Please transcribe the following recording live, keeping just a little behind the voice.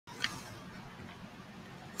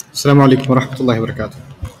السلام عليكم ورحمة الله وبركاته.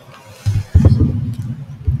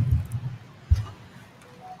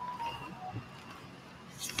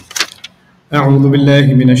 أعوذ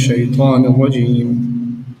بالله من الشيطان الرجيم.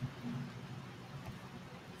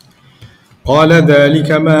 قال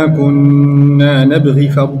ذلك ما كنا نبغي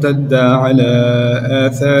فارتدا على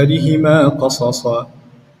آثارهما قصصا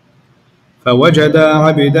فوجدا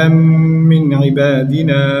عبدا من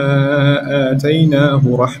عبادنا آتيناه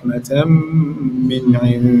رحمة من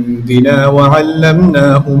عندنا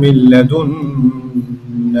وعلمناه من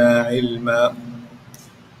لدنا علما.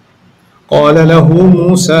 قال له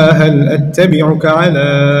موسى هل أتبعك على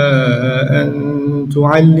أن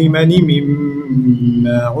تعلمني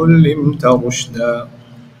مما علمت رشدا.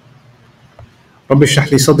 رب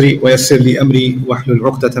اشرح لي صدري ويسر لي أمري واحلل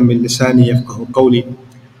عقدة من لساني يفقه قولي.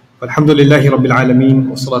 والحمد لله رب العالمين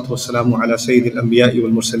والصلاة والسلام على سيد الأنبياء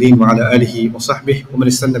والمرسلين وعلى آله وصحبه ومن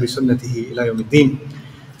استنى بسنته إلى يوم الدين.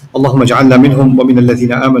 اللهم اجعلنا منهم ومن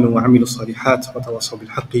الذين آمنوا وعملوا الصالحات وتواصوا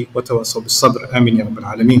بالحق وتواصوا بالصبر. آمين يا رب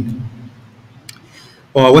العالمين.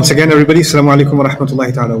 Once again, everybody, assalamu alaikum wa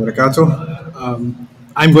rahmatullahi ta'ala wa barakatuh.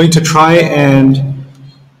 I'm going to try and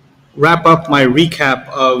wrap up my recap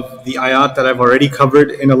of the ayat that I've already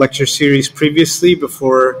covered in a lecture series previously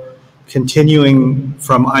before continuing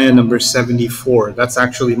from ayah number 74. That's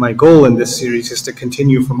actually my goal in this series, is to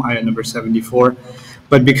continue from ayah number 74.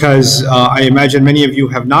 But because I imagine many of you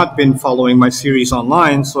have not been following my series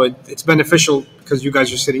online, so it's beneficial because you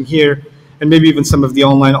guys are sitting here and maybe even some of the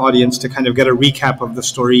online audience to kind of get a recap of the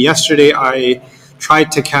story. Yesterday, I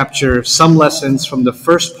tried to capture some lessons from the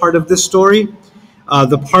first part of this story,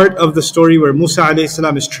 the part of the story where Musa alayhi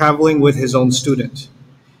salam is traveling with his own student.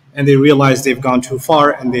 And they realize they've gone too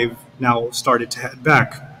far and they've now started to head back.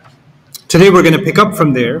 Today, we're going to pick up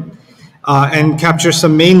from there and capture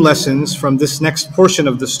some main lessons from this next portion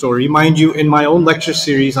of the story. Mind you, in my own lecture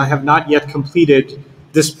series, I have not yet completed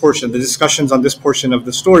this portion, the discussions on this portion of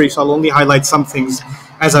the story, so I'll only highlight some things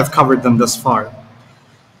as I've covered them thus far.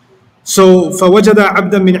 So, فَوَجَدَ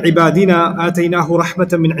عَبْدًا مِنْ عِبَادِنَا آتَيْنَاهُ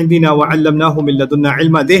رَحْمَةً مِنْ عِنْدِنَا وَعَلَّمْنَاهُ مِنْ لَدُنَّا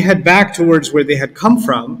عِلْمًا. They head back towards where they had come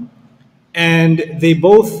from, and they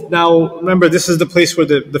both, now remember this is the place where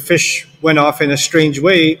the fish went off in a strange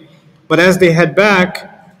way, but as they head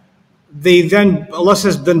back, they then, Allah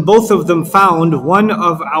says, then both of them found one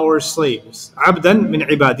of our slaves. عَبْدًا مِنْ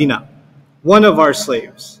عِبَادِنَا, one of our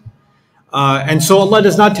slaves. And so Allah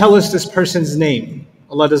does not tell us this person's name.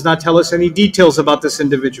 Allah does not tell us any details about this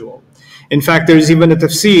individual. In fact, there's even a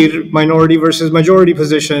tafsir, minority versus majority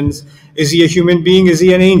positions. Is he a human being? Is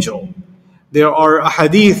he an angel? There are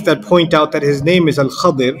hadith that point out that his name is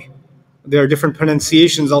Al-Khadir. There are different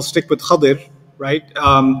pronunciations. I'll stick with Khadir, right?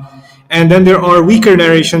 And then there are weaker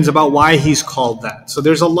narrations about why he's called that. So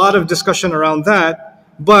there's a lot of discussion around that.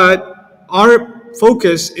 But our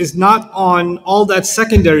focus is not on all that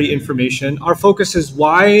secondary information. Our focus is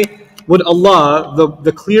why would Allah,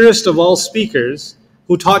 the clearest of all speakers,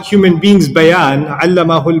 who taught human beings bayan,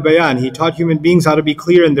 allamahul bayan, he taught human beings how to be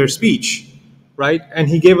clear in their speech, right? And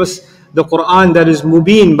he gave us the Quran that is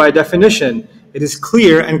mubin by definition. It is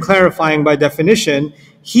clear and clarifying by definition.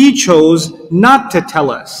 He chose not to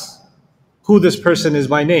tell us who this person is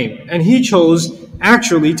by name. And he chose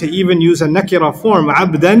actually to even use a nakira form,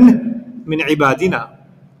 abdan min ibadina.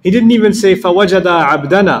 He didn't even say fawajada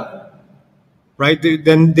abdana, right?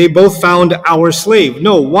 Then they both found our slave.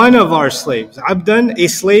 No, one of our slaves. Abdan, a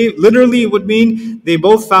slave, literally would mean they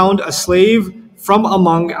both found a slave from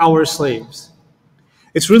among our slaves.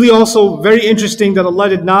 It's really also very interesting that Allah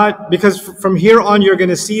did not, because from here on you're going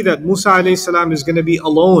to see that Musa alayhi salam is going to be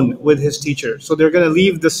alone with his teacher. So they're going to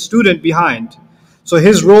leave the student behind. So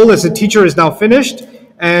his role as a teacher is now finished,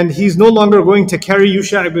 and he's no longer going to carry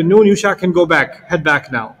Yusha ibn Nun. Yusha can go back, head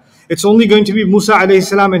back now. It's only going to be Musa alayhi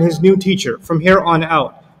salam and his new teacher from here on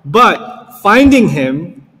out. But finding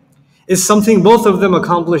him is something both of them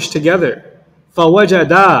accomplished together.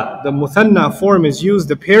 فَوَجَدَا, the muthanna form is used,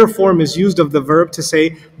 the pair form is used of the verb to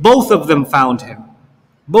say both of them found him.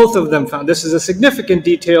 Both of them found. This is a significant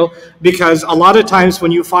detail because a lot of times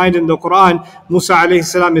when you find in the Quran, Musa alayhi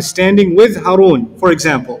salam is standing with Harun, for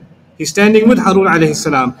example. He's standing with Harun alayhi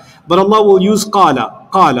salam. But Allah will use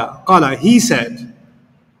qala, he said.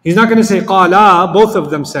 He's not going to say qala, both of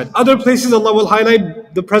them said. Other places Allah will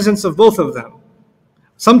highlight the presence of both of them.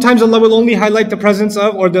 Sometimes Allah will only highlight the presence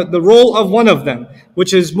of, or the role of one of them,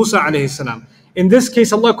 which is Musa alayhi salam. In this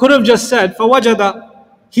case, Allah could have just said, فَوَجَدَ,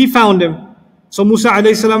 he found him. So Musa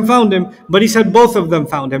alayhi salam found him, but he said both of them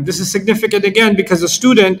found him. This is significant again because a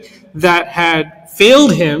student that had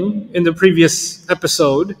failed him in the previous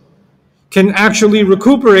episode can actually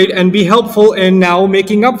recuperate and be helpful in now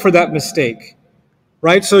making up for that mistake.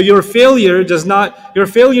 right? So your failure is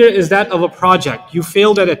that of a project. You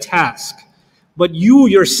failed at a task, but you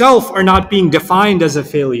yourself are not being defined as a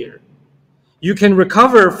failure. You can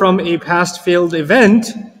recover from a past failed event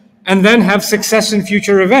and then have success in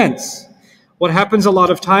future events. What happens a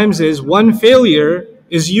lot of times is one failure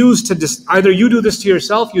is used to either you do this to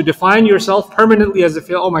yourself, you define yourself permanently as a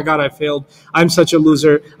failure. Oh my God, I failed. I'm such a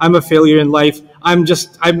loser. I'm a failure in life. I'm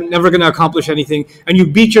never going to accomplish anything. And you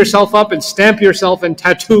beat yourself up and stamp yourself and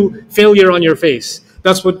tattoo failure on your face.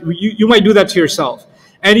 That's what you might do that to yourself.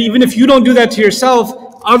 And even if you don't do that to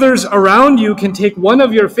yourself, others around you can take one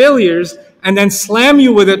of your failures and then slam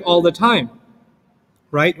you with it all the time.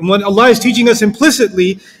 Right? And what Allah is teaching us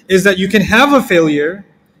implicitly is that you can have a failure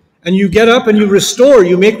and you get up and you restore,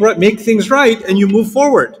 you make things right, and you move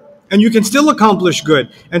forward. And you can still accomplish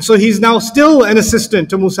good. And so he's now still an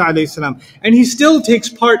assistant to Musa alayhi salam. And he still takes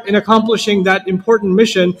part in accomplishing that important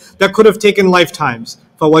mission that could have taken lifetimes.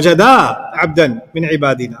 فَوَجَدَا عَبْدًا مِنْ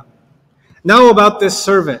عِبَادِنَا. Now about this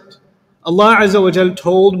servant. Allah Azza wa Jal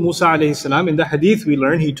told Musa alayhi salam, in the hadith we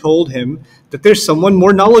learn, he told him that there's someone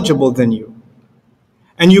more knowledgeable than you.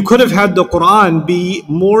 And you could have had the Quran be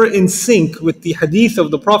more in sync with the hadith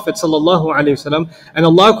of the Prophet sallallahu alaihi wasallam, and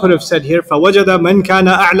Allah could have said here, فَوَجَدَ مَنْ كَانَ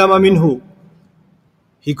أَعْلَمَ مِنْهُ.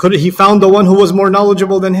 He found the one who was more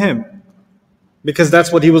knowledgeable than him. Because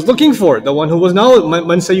that's what he was looking for, the one who was knowledgeable,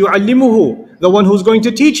 مَنْ سَيُعَلِّمُهُ, the one who's going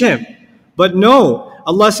to teach him. But no,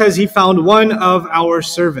 Allah says he found one of our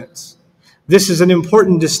servants. This is an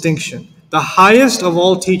important distinction. The highest of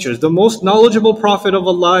all teachers, the most knowledgeable prophet of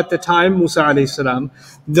Allah at the time, Musa alayhi salam,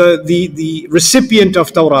 the recipient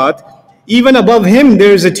of Tawrat, even above him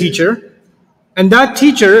there is a teacher, and that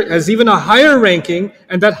teacher has even a higher ranking,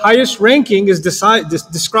 and that highest ranking is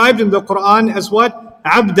described in the Quran as what?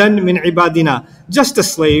 Abdan min ibadina, just a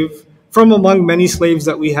slave from among many slaves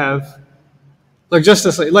that we have. Like just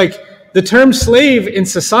a slave. Like the term slave in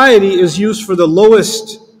society is used for the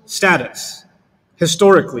lowest status,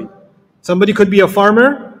 historically. Somebody could be a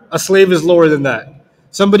farmer, a slave is lower than that.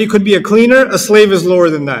 Somebody could be a cleaner, a slave is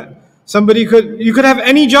lower than that. You could have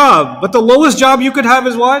any job, but the lowest job you could have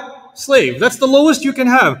is what? Slave. That's the lowest you can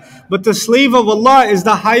have. But the slave of Allah is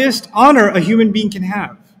the highest honor a human being can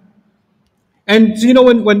have. And you know,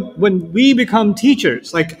 when we become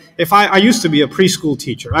teachers, like if I used to be a preschool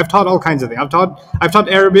teacher, I've taught all kinds of things. I've taught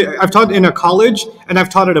Arabic, I've taught in a college, and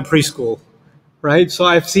I've taught at a preschool, right? So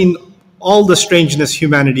I've seen all the strangeness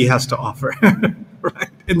humanity has to offer, right,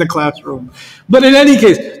 in the classroom. But in any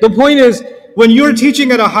case, the point is, when you're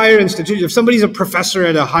teaching at a higher institution, if somebody's a professor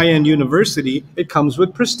at a high-end university, it comes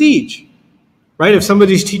with prestige, right? If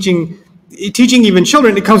somebody's teaching even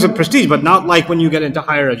children, it comes with prestige, but not like when you get into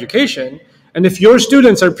higher education. And if your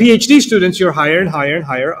students are PhD students, you're higher and higher and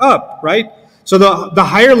higher up, right? So the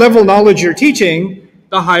higher level knowledge you're teaching,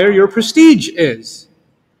 the higher your prestige is.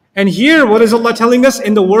 And here, what is Allah telling us?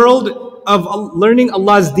 In the world of learning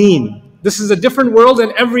Allah's deen, this is a different world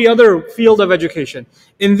than every other field of education.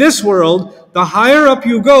 In this world, the higher up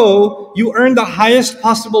you go, you earn the highest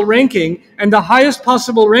possible ranking, and the highest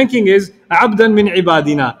possible ranking is abdan min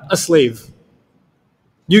ibadina, a slave.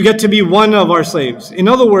 You get to be one of our slaves. In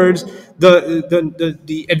other words,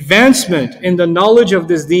 the advancement in the knowledge of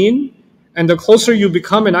this deen, and the closer you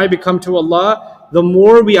become and I become to Allah, the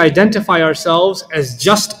more we identify ourselves as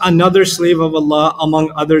just another slave of Allah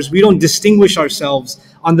among others. We don't distinguish ourselves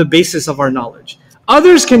on the basis of our knowledge.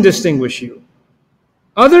 Others can distinguish you.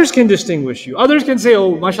 Others can distinguish you. Others can say,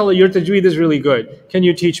 oh, mashallah, your tajweed is really good. Can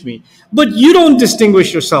you teach me? But you don't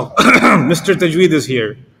distinguish yourself. Mr. Tajweed is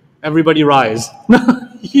here. Everybody rise.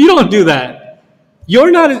 You don't do that.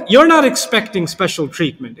 You're not expecting special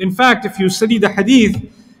treatment. In fact, if you study the hadith,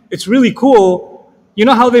 it's really cool. You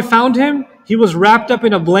know how they found him? He was wrapped up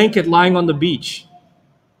in a blanket lying on the beach.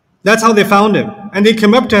 That's how they found him. And they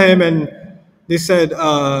came up to him and they said,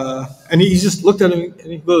 and he just looked at him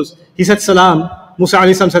and he said salam. Musa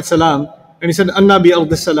alayhi salam said salam. And he said, Anna bi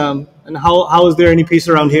ardi salam. And how is there any peace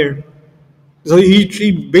around here? So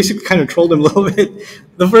he basically kind of trolled him a little bit,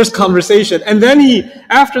 the first conversation. And then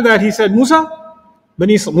after that, he said, Musa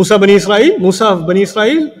Bani Israel? Musa of Bani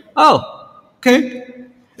Israel? Oh, okay.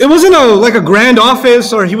 It wasn't like a grand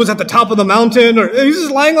office, or he was at the top of the mountain, or he was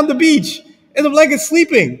just lying on the beach in the blanket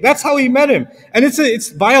sleeping. That's how he met him. And it's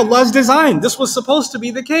by Allah's design. This was supposed to be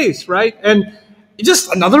the case, right? And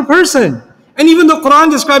just another person. And even the Quran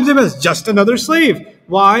describes him as just another slave.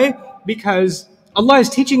 Why? Because Allah is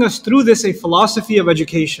teaching us through this a philosophy of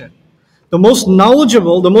education. The most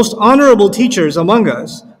knowledgeable, the most honorable teachers among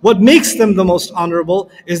us, what makes them the most honorable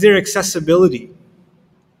is their accessibility.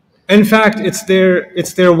 In fact, it's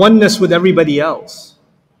their oneness with everybody else.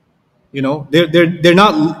 They're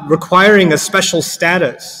not requiring a special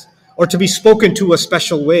status, or to be spoken to a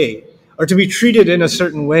special way, or to be treated in a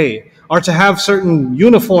certain way, or to have certain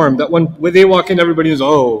uniform that when they walk in, everybody is,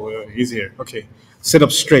 oh, he's here. Okay, sit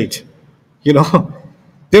up straight. They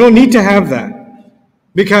don't need to have that.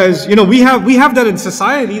 Because we have that in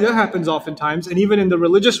society. That happens oftentimes, and even in the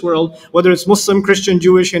religious world, whether it's Muslim, Christian,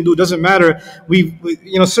 Jewish, Hindu, doesn't matter. We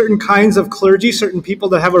certain kinds of clergy, certain people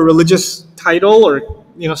that have a religious title or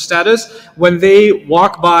status, when they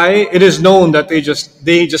walk by, it is known that they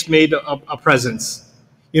just made a presence.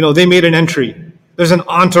 They made an entry. There's an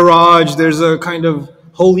entourage. There's a kind of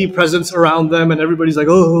holy presence around them, and everybody's like,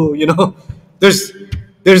 oh,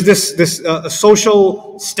 There's this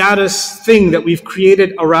social status thing that we've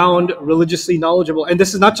created around religiously knowledgeable. And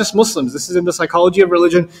this is not just Muslims. This is in the psychology of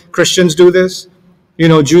religion. Christians do this.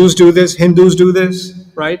 Jews do this. Hindus do this,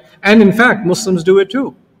 right? And in fact, Muslims do it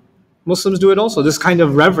too. Muslims do it also, this kind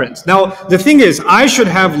of reverence. Now, the thing is, I should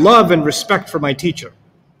have love and respect for my teacher.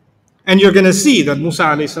 And you're going to see that Musa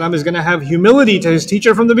alayhi salam is going to have humility to his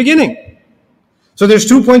teacher from the beginning. So there's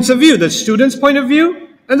 2 points of view, the student's point of view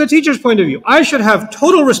and the teacher's point of view. I should have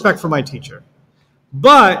total respect for my teacher.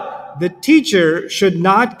 But the teacher should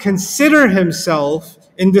not consider himself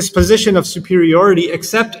in this position of superiority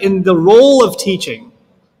except in the role of teaching.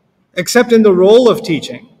 Except in the role of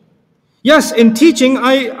teaching. Yes, in teaching,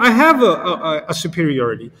 I have a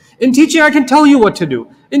superiority. In teaching, I can tell you what to do.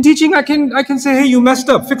 In teaching, I can say, hey, you messed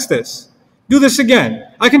up, fix this. Do this again.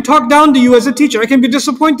 I can talk down to you as a teacher. I can be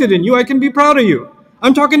disappointed in you. I can be proud of you.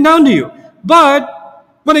 I'm talking down to you. But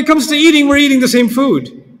when it comes to eating, we're eating the same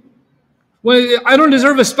food. Well, I don't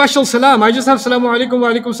deserve a special salam. I just have salamu alaikum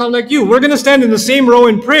wa alaikum salam like you. We're going to stand in the same row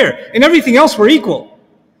in prayer. In everything else, we're equal.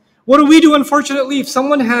 What do we do, unfortunately? If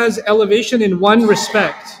someone has elevation in one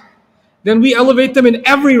respect, then we elevate them in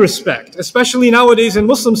every respect. Especially nowadays in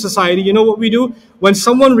Muslim society, you know what we do? When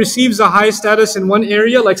someone receives a high status in one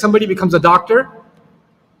area, like somebody becomes a doctor,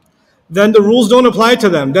 then the rules don't apply to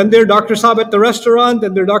them. Then they're Dr. Saab at the restaurant,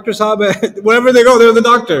 then they're Dr. Saab at wherever they go, they're the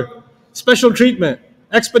doctor. Special treatment,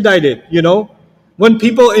 expedited, When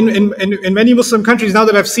people in many Muslim countries, now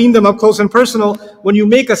that I've seen them up close and personal, when you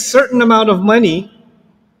make a certain amount of money,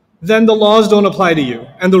 then the laws don't apply to you.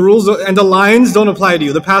 And the rules and the lines don't apply to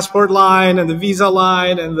you. The passport line and the visa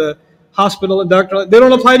line and the hospital and doctor line, they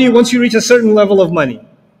don't apply to you once you reach a certain level of money.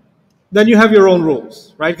 Then you have your own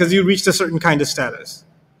rules, right? Because you reached a certain kind of status.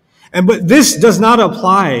 But this does not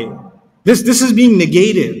apply. This is being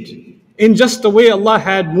negated in just the way Allah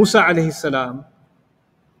had Musa alayhi salam,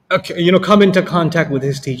 come into contact with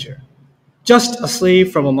his teacher. Just a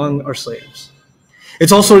slave from among our slaves.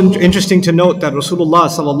 It's also interesting to note that Rasulullah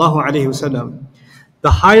sallallahu alaihi wasallam, the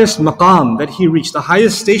highest maqam that he reached, the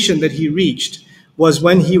highest station that he reached, was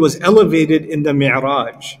when he was elevated in the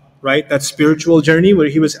Mi'raj, right? That spiritual journey where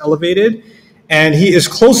he was elevated, and he is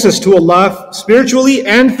closest to Allah spiritually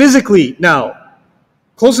and physically now,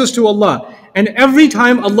 closest to Allah. And every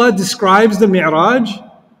time Allah describes the Mi'raj,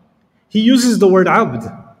 He uses the word abd.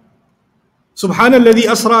 Subhanalladhi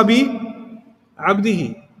asra bi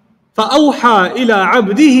abdihi. فَأَوْحَى إِلَىٰ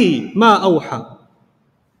عَبْدِهِ مَا أَوْحَى.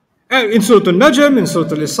 In Surah Al-Najm, in Surah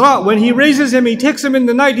Al-Isra, when He raises him, He takes him in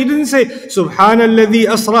the night, He didn't say, Subhanalladhi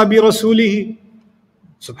asra bi rasulihi.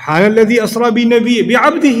 Subhanalladhi asra bi nabi bi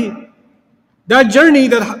abdihi. That journey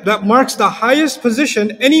that marks the highest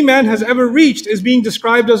position any man has ever reached is being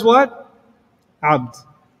described as what? Abd.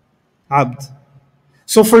 Abd.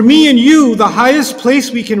 So for me and you, the highest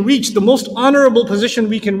place we can reach, the most honorable position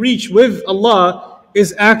we can reach with Allah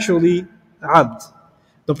is actually abd.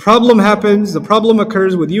 The problem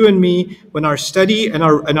occurs with you and me when our study and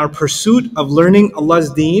our pursuit of learning Allah's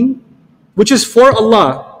deen, which is for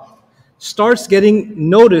Allah, starts getting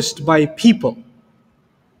noticed by people.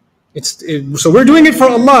 So we're doing it for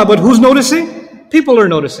Allah, but who's noticing? People are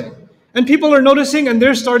noticing. And people are noticing, and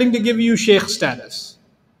they're starting to give you sheikh status.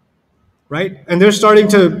 Right? And they're starting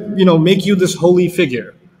to, make you this holy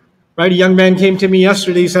figure. Right? A young man came to me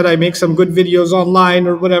yesterday, he said, I make some good videos online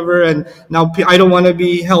or whatever, and now I don't want to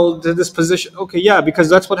be held to this position. Okay, yeah, because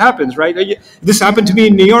that's what happens, right? This happened to me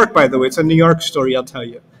in New York, by the way. It's a New York story, I'll tell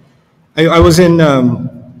you. I was in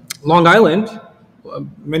Long Island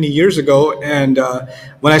many years ago, and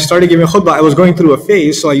when I started giving khutbah, I was going through a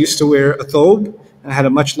phase, so I used to wear a thobe, and I had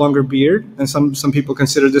a much longer beard, and some people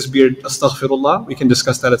consider this beard astaghfirullah. We can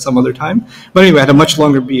discuss that at some other time. But anyway, I had a much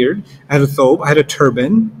longer beard, I had a thobe, I had a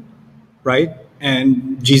turban, right?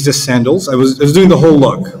 And Jesus sandals. I was doing the whole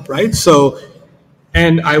look, right? So,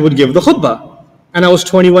 and I would give the khutbah. And I was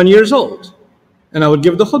 21 years old. And I would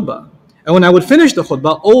give the khutbah. And when I would finish the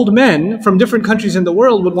khutbah, old men from different countries in the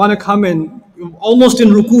world would want to come and almost in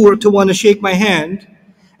ruku to want to shake my hand.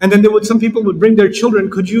 And then some people would bring their children,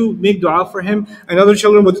 could you make dua for him? And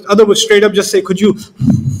other would straight up just say, could you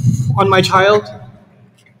on my child?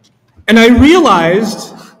 And I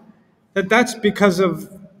realized that that's because of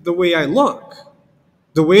the way I look.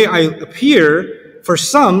 The way I appear, for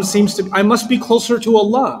some, seems to, I must be closer to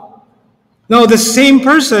Allah. Now, the same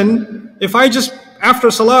person, if I just,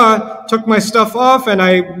 after Salah, took my stuff off and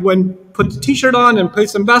I put the t-shirt on and played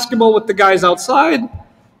some basketball with the guys outside,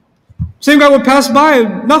 same guy would pass by,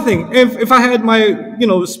 nothing. If I had my,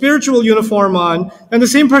 spiritual uniform on, and the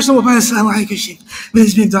same person would pass, Assalamu alaikum, Shaykh,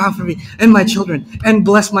 please make dua for me, and my children, and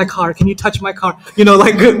bless my car, can you touch my car?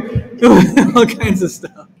 Like all kinds of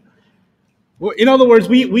stuff. Well, in other words,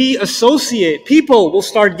 we associate, people will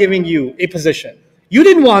start giving you a position. You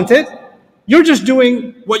didn't want it. You're just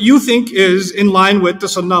doing what you think is in line with the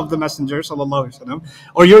sunnah of the Messenger, sallallahu alaihi wasallam,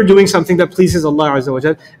 or you're doing something that pleases Allah azza wa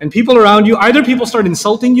jal. And people around you, either people start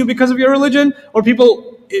insulting you because of your religion, or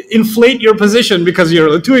people inflate your position because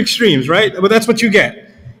you're two extremes, right? But that's what you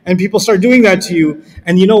get. And people start doing that to you.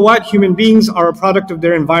 And you know what? Human beings are a product of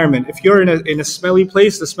their environment. If you're in a smelly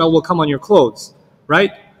place, the smell will come on your clothes,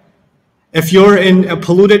 right? If you're in a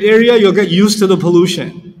polluted area, you'll get used to the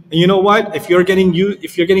pollution. And you know what? If you're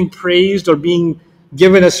getting praised or being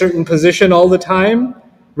given a certain position all the time,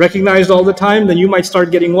 recognized all the time, then you might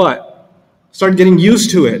start getting what? Start getting used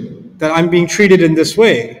to it, that I'm being treated in this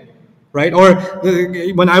way, right? Or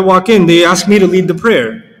when I walk in, they ask me to lead the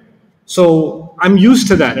prayer. So I'm used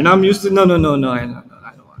to that, and I'm used to, no, I don't want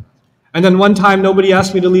to. And then one time, nobody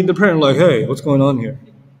asked me to lead the prayer. I'm like, hey, what's going on here?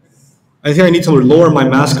 I think I need to lower my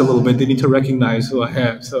mask a little bit. They need to recognize who I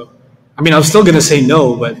am. So, I was still going to say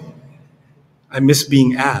no, but I miss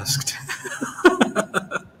being asked.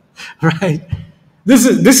 Right? This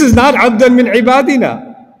is not abdan min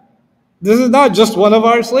ibadina. This is not just one of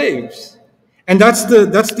our slaves. And that's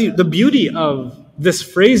the beauty of this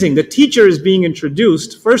phrasing. The teacher is being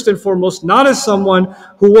introduced, first and foremost, not as someone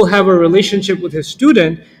who will have a relationship with his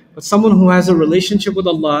student, but someone who has a relationship with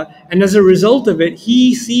Allah, and as a result of it,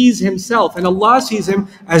 he sees himself, and Allah sees him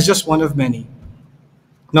as just one of many.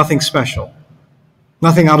 Nothing special.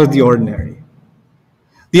 Nothing out of the ordinary.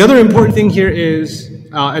 The other important thing here is,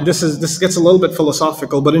 and this gets a little bit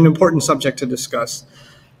philosophical, but an important subject to discuss.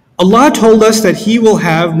 Allah told us that He will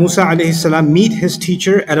have Musa alayhi salam meet his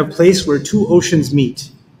teacher at a place where two oceans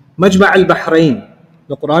meet. Majma' al-Bahrain.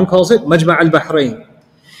 The Quran calls it Majma' al-Bahrain.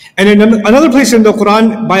 And in another place in the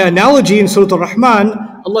Quran, by analogy in Surah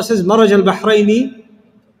Al-Rahman, Allah says, Maraj al-Bahrayni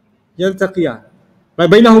yaltaqiyan.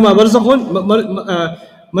 Baynahuma barzakhun,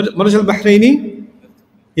 Maraj al-Bahrayni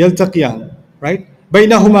yaltaqiyan. Right?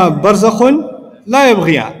 Baynahuma barzakhun la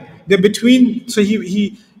yabghiyan. They're between, so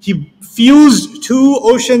he fused two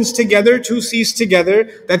oceans together, two seas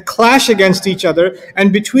together that clash against each other,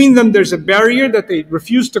 and between them there's a barrier that they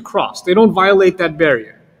refuse to cross. They don't violate that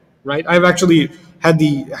barrier. Right? I've actually had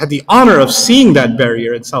the honor of seeing that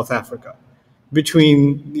barrier in South Africa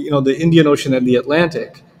between the Indian Ocean and the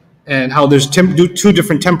Atlantic, and how there's two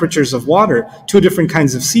different temperatures of water, two different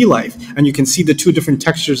kinds of sea life, and you can see the two different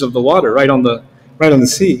textures of the water right on the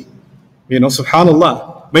sea.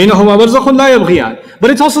 Subhanallah. But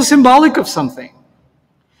it's also symbolic of something.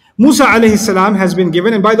 Musa alayhi salam has been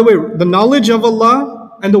given, and by the way, the knowledge of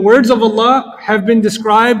Allah and the words of Allah have been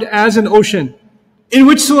described as an ocean. In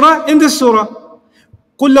which surah? In this surah.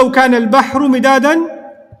 قُلْ لَوْ كَانَ الْبَحْرُ مِدَادًا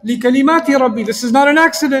لِكَلِمَاتِ رَبِّي. This is not an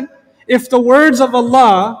accident. If the words of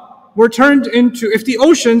Allah if the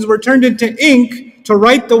oceans were turned into ink to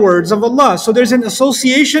write the words of Allah. So there's an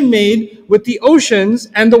association made with the oceans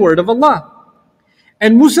and the word of Allah.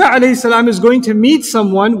 And Musa alayhi salam is going to meet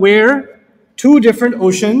someone where two different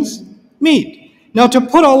oceans meet. Now, to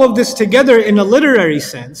put all of this together in a literary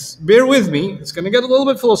sense, bear with me, it's going to get a little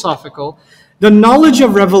bit philosophical. The knowledge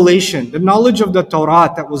of revelation, the knowledge of the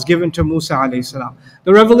Torah that was given to Musa alayhi salam,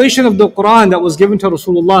 the revelation of the Quran that was given to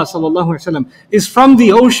Rasulullah sallallahu alaihi wasallam is from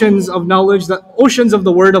the oceans of knowledge, the oceans of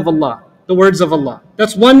the word of Allah, the words of Allah.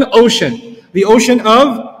 That's one ocean, the ocean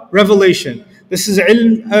of revelation. This is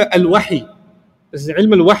ilm al-wahi. This is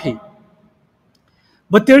ilm al-wahi.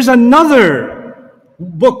 But there's another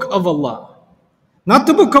book of Allah. Not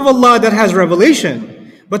the book of Allah that has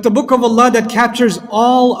revelation, but the book of Allah that captures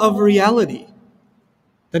all of reality.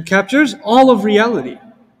 That captures all of reality.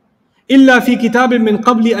 إِلَّا فِي كِتَابٍ مِّن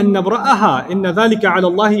قَبْلِ أَن نَبْرَأَهَا إِنَّ ذَلِكَ عَلَى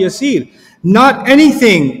اللَّهِ يَسِيرٌ. Not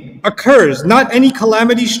anything occurs, not any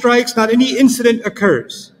calamity strikes, not any incident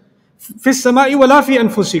occurs. فِي السَّمَاءِ وَلَا فِي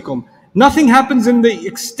أَنفُسِكُمْ. Nothing happens in the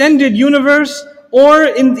extended universe, or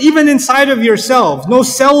even inside of yourself. No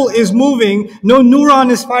cell is moving, no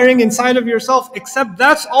neuron is firing inside of yourself, except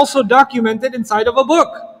that's also documented inside of a book.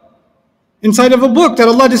 Inside of a book that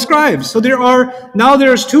Allah describes. So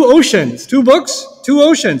there's two oceans, two books, two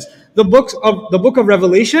oceans. The book of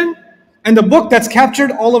Revelation and the book that's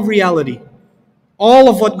captured all of reality. All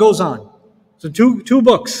of what goes on. So two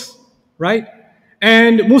books, right?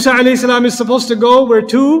 And Musa alayhi salam is supposed to go where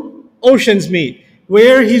two oceans meet,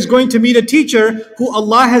 where he's going to meet a teacher who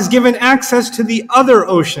Allah has given access to the other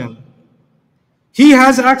ocean. He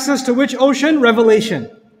has access to which ocean? Revelation.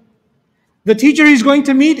 The teacher he's going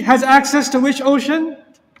to meet has access to which ocean?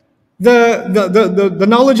 The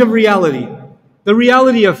knowledge of reality. The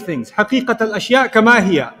reality of things. حقيقة الأشياء كما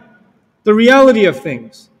هي. The reality of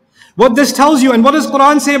things. What this tells you, and what does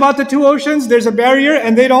Quran say about the two oceans? There's a barrier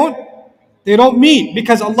and they don't meet,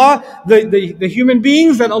 because Allah, the human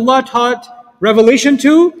beings that Allah taught revelation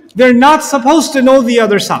to, they're not supposed to know the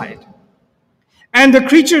other side. And the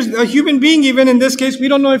creatures, a human being, even in this case, we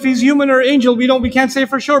don't know if he's human or angel, we can't say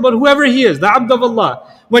for sure, but whoever he is, the Abd of Allah,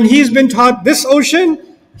 when he's been taught this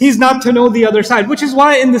ocean, he's not to know the other side. Which is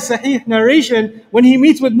why in the Sahih narration, when he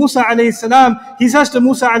meets with Musa alayhi salam, he says to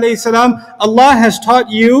Musa alayhi salam, Allah has taught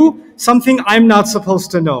you something I'm not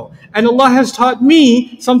supposed to know. And Allah has taught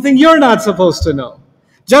me something you're not supposed to know.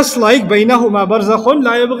 Just like بَيْنَهُمَا بَرْزَخٌ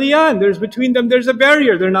لَا يَبْغِيَانِ, between them there's a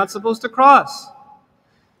barrier they're not supposed to cross.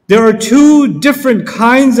 There are two different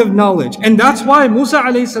kinds of knowledge. And that's why Musa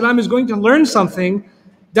alayhi salam is going to learn something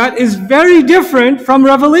that is very different from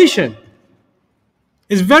revelation.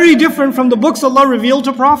 Is very different from the books Allah revealed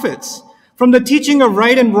to prophets, from the teaching of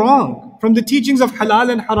right and wrong, from the teachings of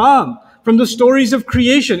halal and haram, from the stories of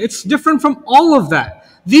creation. It's different from all of that.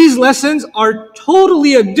 These lessons are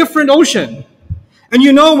totally a different ocean. And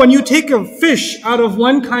you know, when you take a fish out of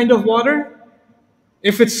one kind of water,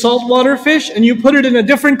 if it's saltwater fish, and you put it in a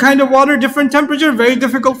different kind of water, different temperature, very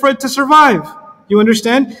difficult for it to survive. You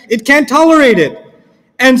understand? It can't tolerate it.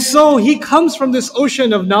 And so he comes from this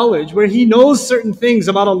ocean of knowledge where he knows certain things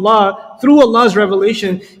about Allah through Allah's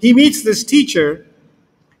revelation. He meets this teacher,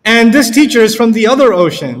 and this teacher is from the other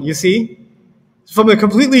ocean, you see? From a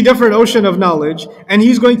completely different ocean of knowledge, and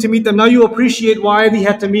he's going to meet them. Now you appreciate why he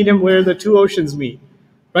had to meet him where the two oceans meet.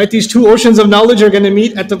 Right? These two oceans of knowledge are going to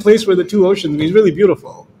meet at the place where the two oceans meet. It's really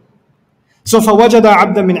beautiful. So فَوَجَدَ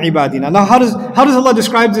عَبْدًا مِنْ عِبَادِنَا. Now how does Allah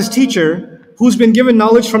describe this teacher who's been given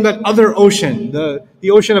knowledge from that other ocean,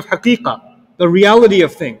 the ocean of haqiqah, the reality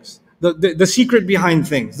of things, the secret behind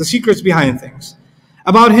things, the secrets behind things.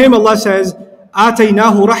 About him, Allah says,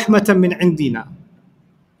 آتَيْنَاهُ رَحْمَةً مِنْ عِنْدِنَا.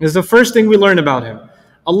 This is the first thing we learn about him.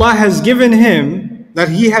 Allah has given him that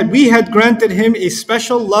we had granted him a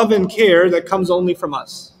special love and care that comes only from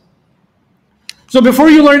us. So before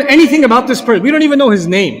you learn anything about this person, we don't even know his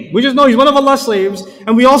name. We just know he's one of Allah's slaves,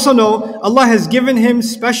 and we also know Allah has given him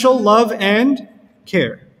special love and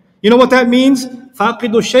care. You know what that means?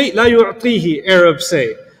 فَاقِدُ الشَّيْء لَا يُعْطِيهِ, Arabs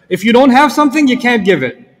say. If you don't have something, you can't give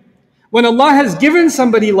it. When Allah has given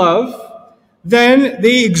somebody love, then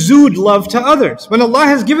they exude love to others. When Allah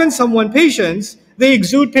has given someone patience, they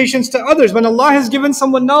exude patience to others. When Allah has given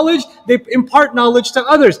someone knowledge, they impart knowledge to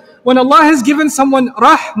others. When Allah has given someone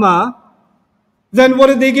rahmah, then what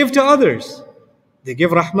do they give to others? They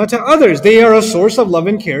give rahmah to others. They are a source of love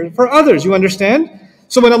and care for others. You understand?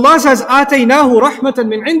 So when Allah says, آتَيْنَاهُ رَحْمَةً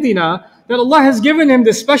مِنْ عِنْدِنَا, that Allah has given him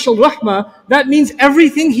this special rahmah, that means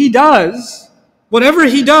everything he does, whatever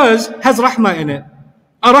he does, has rahmah in it.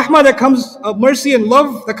 A rahmah that comes, of mercy and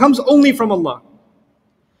love that comes only from Allah.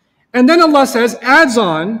 And then Allah says, adds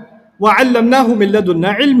on, وَعَلَّمْنَاهُ مِن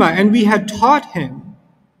لَدُنَّا عِلْمًا, and we had taught him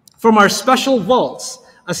from our special vaults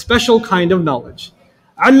a special kind of knowledge.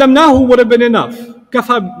 عَلَّمْنَاهُ would have been enough.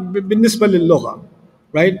 كَفَى بِالنِّسْبَةِ لِلُّغَةِ.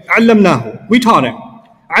 Right? عَلَّمْنَاهُ. We taught him.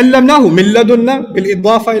 عَلَّمْنَاهُ مِن لَدُنَّا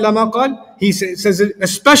بِالْإِضَافَةِ إِلَى مَا قَالَ. He says it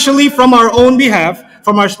especially from our own behalf,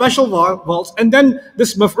 from our special vaults. And then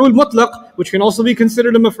this maf'ul mutlaq, which can also be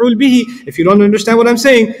considered a maf'ul bihi. If you don't understand what I'm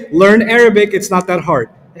saying, learn Arabic. It's not that hard.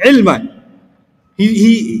 Ilman.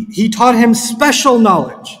 He taught him special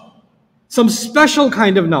knowledge. Some special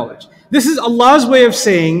kind of knowledge. This is Allah's way of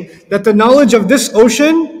saying that the knowledge of this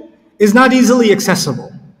ocean is not easily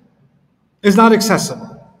accessible. Is not accessible.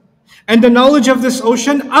 And the knowledge of this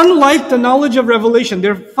ocean, unlike the knowledge of revelation,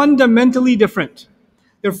 they're fundamentally different.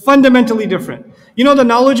 They're fundamentally different. You know, the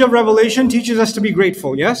knowledge of revelation teaches us to be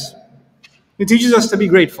grateful, yes? It teaches us to be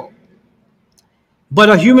grateful. But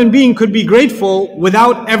a human being could be grateful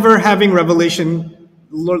without ever having revelation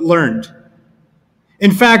learned.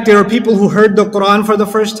 In fact, there are people who heard the Quran for the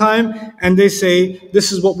first time and they say,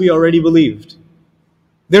 this is what we already believed.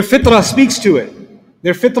 Their fitrah speaks to it.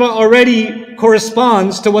 Their fitrah already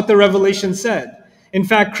corresponds to what the revelation said. In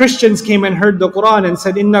fact, Christians came and heard the Quran and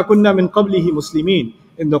said, "Inna kunna min qablihi muslimin,"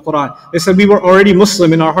 in the Quran. They said, we were already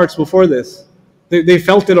Muslim in our hearts before this. They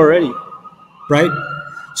felt it already, right?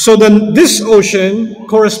 So then this ocean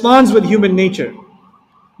corresponds with human nature.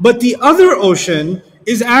 But the other ocean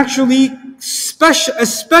is actually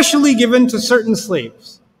especially given to certain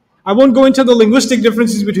slaves. I won't go into the linguistic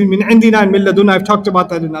differences between min indina and min laduna. I've talked about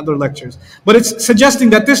that in other lectures. But it's suggesting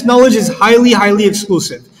that this knowledge is highly, highly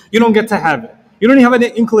exclusive. You don't get to have it. You don't have an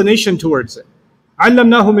inclination towards it.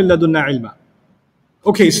 عَلَّمْنَاهُ مِن لَدُنَّا عِلْمًا.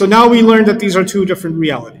 Okay, so now we learned that these are two different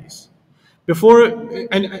realities.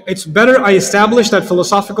 And it's better I establish that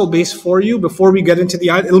philosophical base for you before we get into the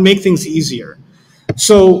ayat. It'll make things easier.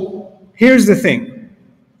 So here's the thing.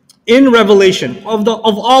 In revelation of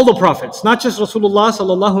all the prophets, not just Rasulullah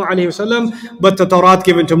sallallahu alaihi wasallam, but the Tawrat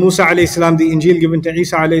given to Musa alayhi salam, the Injil given to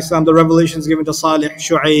Isa alayhi salam, the revelations given to Salih,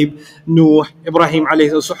 Shu'aib, Nuh, Ibrahim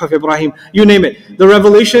alayhi Suhuf Ibrahim, you name it. The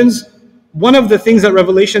revelations, one of the things that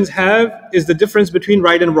revelations have is the difference between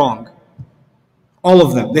right and wrong. All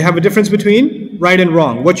of them. They have a difference between right and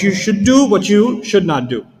wrong. What you should do, what you should not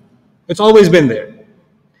do. It's always been there.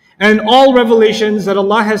 And all revelations that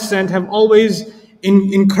Allah has sent have always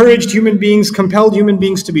encouraged human beings, compelled human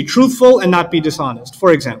beings to be truthful and not be dishonest.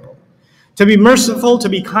 For example, to be merciful, to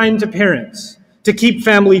be kind to parents, to keep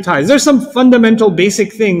family ties. There's some fundamental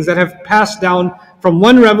basic things that have passed down from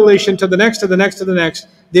one revelation to the next, to the next, to the next.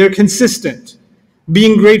 They're consistent.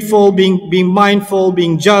 Being grateful, being mindful,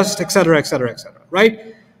 being just, etc., etc., etc.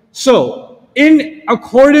 Right? So, in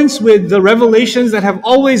accordance with the revelations that have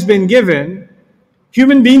always been given,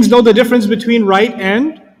 human beings know the difference between right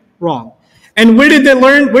and wrong. And where did they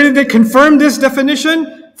learn, where did they confirm this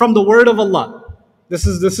definition? From the word of Allah. This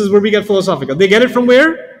is where we get philosophical. They get it from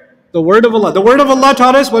where? The word of Allah. The word of Allah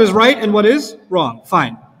taught us what is right and what is wrong.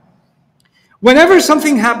 Fine. Whenever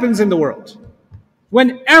something happens in the world,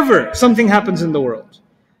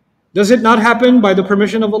 does it not happen by the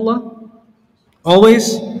permission of Allah?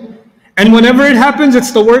 Always. And whenever it happens,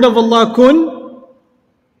 it's the word of Allah, kun,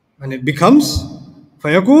 and it becomes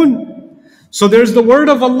fayakun. So there's the word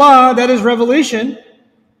of Allah that is revelation,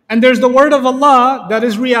 and there's the word of Allah that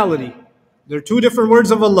is reality. There are two different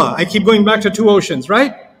words of Allah. I keep going back to two oceans,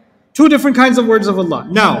 right? Two different kinds of words of Allah.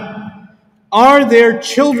 Now, are there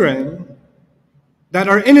children that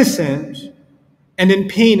are innocent and in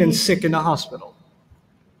pain and sick in the hospital?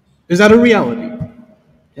 Is that a reality?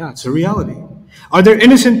 Yeah, it's a reality. Are there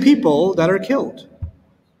innocent people that are killed?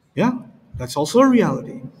 Yeah, that's also a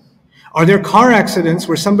reality. Are there car accidents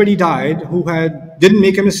where somebody died who didn't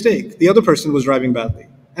make a mistake? The other person was driving badly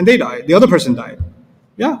and they died. The other person died.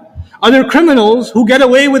 Yeah. Are there criminals who get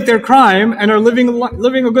away with their crime and are living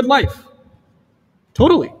a good life?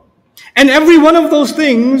 Totally. And every one of those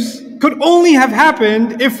things could only have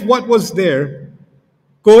happened if what was there?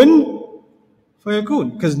 Kun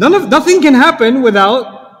fayakun. Because nothing can happen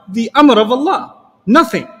without the amr of Allah.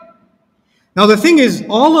 Nothing. Now the thing is,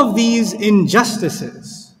 all of these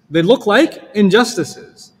injustices, they look like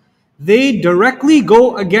injustices. They directly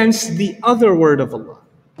go against the other word of Allah.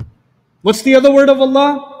 What's the other word of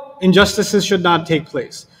Allah? Injustices should not take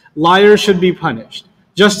place. Liars should be punished.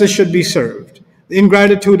 Justice should be served.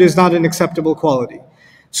 Ingratitude is not an acceptable quality.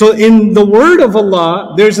 So in the word of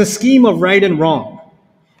Allah, there's a scheme of right and wrong.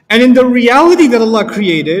 And in the reality that Allah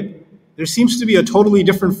created, there seems to be a totally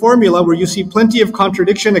different formula where you see plenty of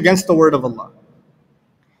contradiction against the word of Allah.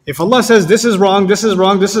 If Allah says this is wrong, this is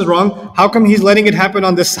wrong, this is wrong, how come He's letting it happen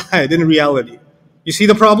on this side in reality? You see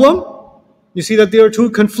the problem? You see that there are two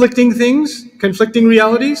conflicting things, conflicting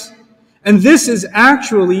realities? And this is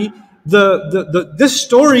actually, this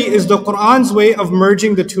story is the Qur'an's way of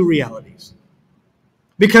merging the two realities.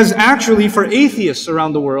 Because actually for atheists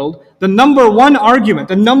around the world, the number one argument,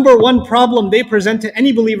 the number one problem they present to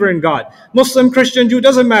any believer in God, Muslim, Christian, Jew,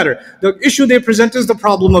 doesn't matter. The issue they present is the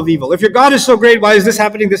problem of evil. If your God is so great, why is this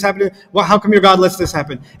happening, this happening? Well, how come your God lets this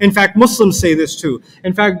happen? In fact, Muslims say this too.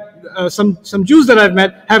 In fact, some Jews that I've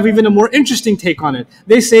met have even a more interesting take on it.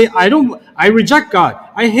 They say, I reject God.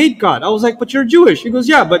 I hate God. I was like, but you're Jewish. He goes,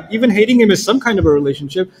 yeah, but even hating Him is some kind of a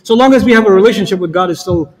relationship. So long as we have a relationship with God, is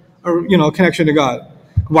still a connection to God.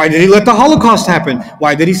 Why did He let the Holocaust happen?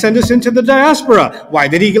 Why did He send us into the diaspora? Why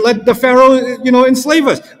did He let the Pharaoh, enslave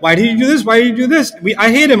us? Why did He do this? Why did He do this? I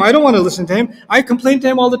hate Him. I don't want to listen to Him. I complain to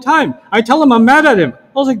Him all the time. I tell Him I'm mad at Him.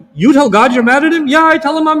 I was like, you tell God you're mad at Him? Yeah, I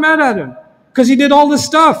tell Him I'm mad at Him. Because He did all this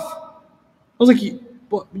stuff. I was like,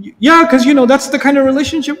 well, yeah, because, that's the kind of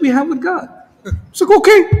relationship we have with God. It's like,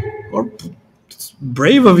 okay. It's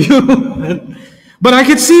brave of you. But I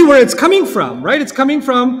could see where it's coming from, right? It's coming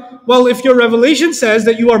from, well, if your revelation says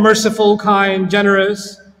that you are merciful, kind,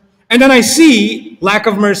 generous, and then I see lack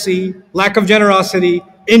of mercy, lack of generosity,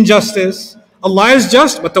 injustice. Allah is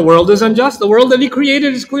just, but the world is unjust. The world that He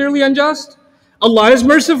created is clearly unjust. Allah is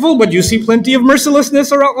merciful, but you see plenty of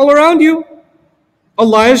mercilessness all around you.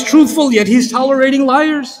 Allah is truthful, yet He's tolerating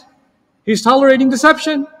liars. He's tolerating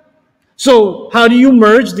deception. So how do you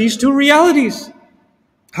merge these two realities?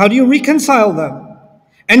 How do you reconcile them?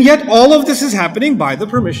 And yet all of this is happening by the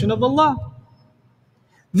permission of Allah.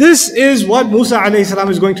 This is what Musa alayhi salam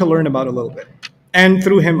is going to learn about a little bit. And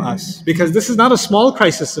through him us. Because this is not a small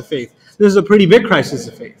crisis of faith. This is a pretty big crisis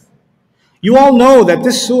of faith. You all know that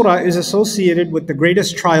this surah is associated with the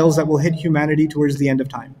greatest trials that will hit humanity towards the end of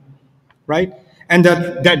time. Right? And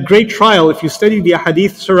that great trial, if you study the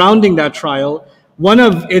hadith surrounding that trial, one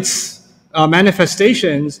of its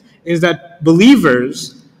manifestations is that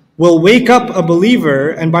believers will wake up a believer,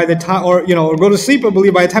 and by the time, or go to sleep a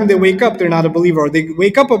believer, by the time they wake up, they're not a believer. Or they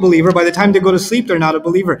wake up a believer, by the time they go to sleep, they're not a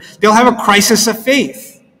believer. They'll have a crisis of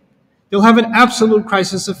faith. They'll have an absolute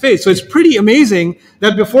crisis of faith. So it's pretty amazing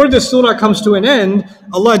that before this surah comes to an end,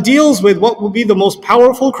 Allah deals with what will be the most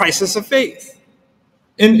powerful crisis of faith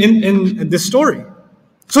in this story.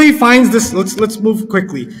 So he finds this, let's move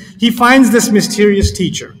quickly. He finds this mysterious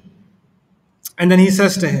teacher. And then he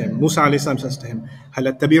says to him, Musa alayhi salam says to him,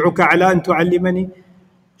 هَلْ أَتَّبِعُكَ عَلَىٰ أَن تُعَلِّمَنِي?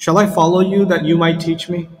 Shall I follow you that you might teach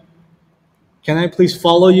me? Can I please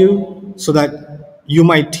follow you so that you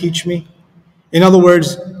might teach me? In other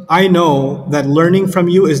words, I know that learning from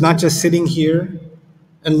you is not just sitting here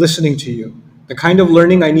and listening to you. The kind of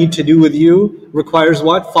learning I need to do with you requires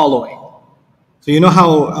what? Following. So you know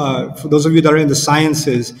how, for those of you that are in the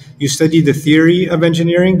sciences, you study the theory of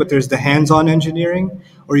engineering, but there's the hands-on engineering.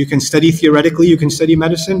 Or you can study theoretically, you can study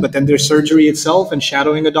medicine, but then there's surgery itself and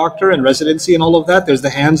shadowing a doctor and residency and all of that. There's the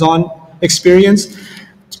hands-on experience.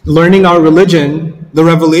 Learning our religion, the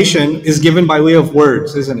revelation, is given by way of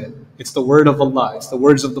words, isn't it? It's the word of Allah. It's the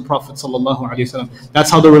words of the Prophet ﷺ. That's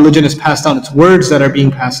how the religion is passed down. It's words that are being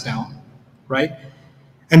passed down, right?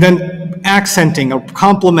 And then accenting or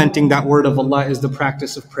complementing that word of Allah is the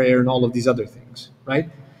practice of prayer and all of these other things, right?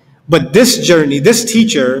 But this journey, this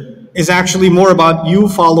teacher, is actually more about you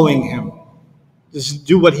following him. Just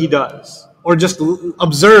do what he does. Or just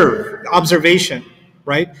observation,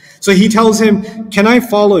 right? So he tells him, can I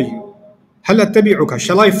follow you? هَلْ أَتَّبِعُكَ?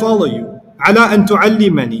 Shall I follow you? عَلَىٰ أَن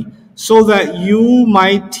تُعَلِّمَنِي? So that you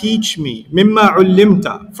might teach me. مِمَّا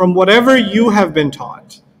عُلِّمْتَ? From whatever you have been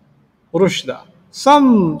taught. رُشْدًا.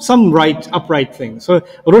 Some right, upright things. So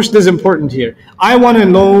rushd is important here. I want to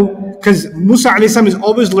know, because Musa alayhi salam is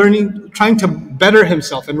always learning, trying to better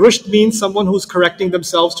himself. And rushd means someone who's correcting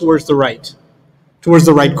themselves towards the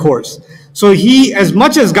right course. So he, as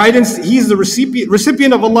much as guidance, he's the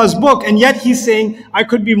recipient of Allah's book, and yet he's saying, I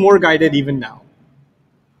could be more guided even now.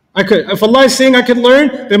 If Allah is saying I can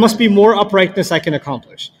learn, there must be more uprightness I can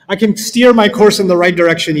accomplish. I can steer my course in the right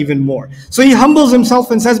direction even more. So he humbles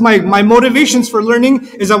himself and says, my motivations for learning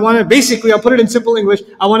is I'll put it in simple English,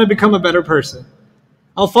 I want to become a better person.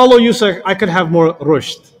 I'll follow you so I could have more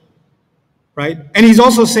rushd. Right? And he's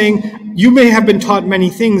also saying, you may have been taught many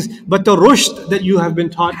things, but the rushd that you have been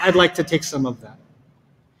taught, I'd like to take some of that.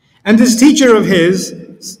 And this teacher of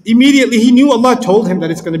his, immediately he knew Allah told him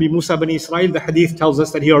that it's going to be Musa bin Israel. The hadith tells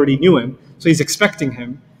us that he already knew him. So he's expecting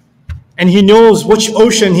him. And he knows which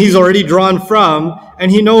ocean he's already drawn from.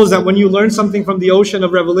 And he knows that when you learn something from the ocean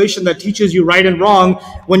of revelation that teaches you right and wrong,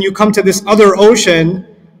 when you come to this other ocean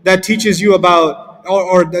that teaches you about,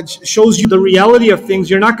 or that shows you the reality of things,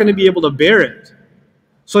 you're not going to be able to bear it.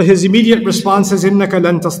 So his immediate response is, إِنَّكَ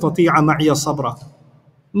لَن تَسْتَطِيعَ مَعِيَ صَبْرًا.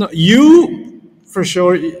 No, you, for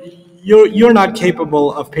sure, you're not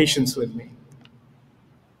capable of patience with me.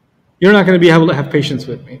 You're not going to be able to have patience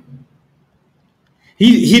with me.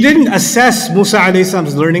 He didn't assess Musa alayhi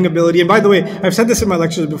salam's learning ability. And by the way, I've said this in my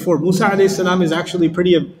lectures before, Musa alayhi salam is actually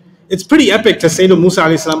it's pretty epic to say to Musa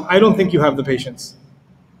alayhi salam, I don't think you have the patience.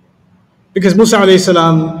 Because Musa alayhi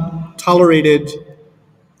salam tolerated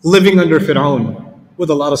living under Fir'aun with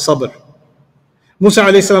a lot of sabr. Musa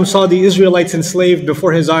alayhi salam saw the Israelites enslaved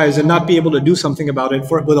before his eyes and not be able to do something about it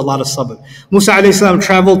with a lot of sabr. Musa alayhi salam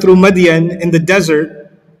traveled through Madian in the desert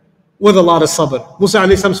with a lot of sabr. Musa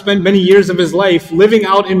alayhi salam spent many years of his life living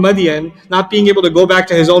out in Madian, not being able to go back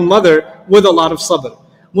to his own mother with a lot of sabr.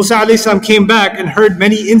 Musa alayhi salam came back and heard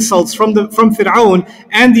many insults from Fir'aun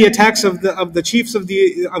and the attacks of the chiefs of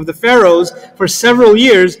the pharaohs for several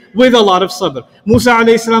years with a lot of sabr. Musa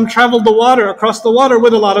alayhi salam traveled across the water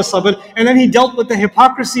with a lot of sabr, and then he dealt with the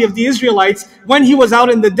hypocrisy of the Israelites when he was out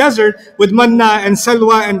in the desert with manna and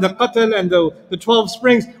salwa and the qatl and the 12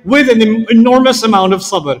 springs with an enormous amount of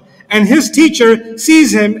sabr. And his teacher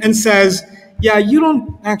sees him and says, yeah, you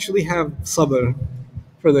don't actually have sabr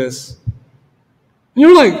for this. And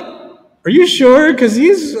you're like, are you sure? Because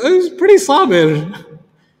he's pretty sabr.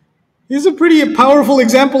 He's a pretty powerful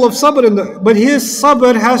example of sabr, but his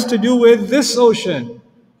sabr has to do with this ocean.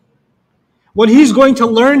 What he's going to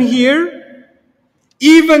learn here,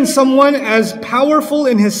 even someone as powerful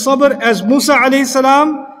in his sabr as Musa alayhi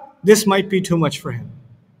salam, this might be too much for him.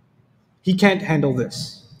 He can't handle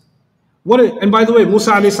this. And by the way,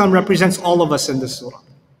 Musa alayhi salam represents all of us in this surah.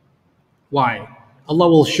 Why? Allah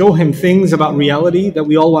will show him things about reality that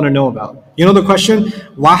we all want to know about. You know the question?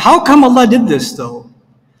 Why? How come Allah did this though?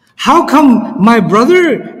 How come my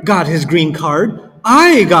brother got his green card?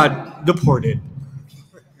 I got deported.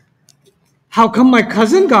 How come my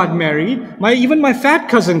cousin got married? Even my fat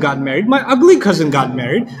cousin got married. My ugly cousin got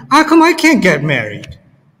married. How come I can't get married?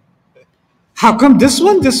 How come this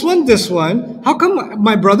one? How come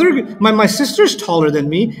my sister's taller than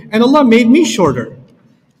me and Allah made me shorter?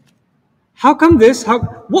 How come this?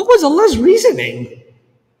 What was Allah's reasoning?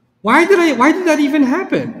 Why did that even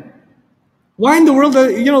happen? Why in the world?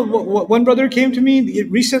 One brother came to me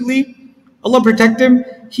recently. Allah protect him.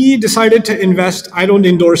 He decided to invest. I don't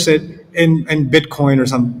endorse it in Bitcoin or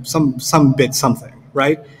something,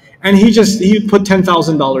 right? And he put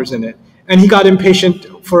 $10,000 in it. And he got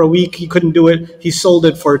impatient for a week. He couldn't do it. He sold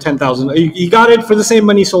it for $10,000. He got it for the same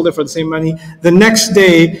money, sold it for the same money. The next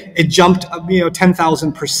day, it jumped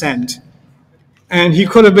 10,000%. And he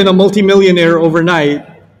could have been a multimillionaire overnight.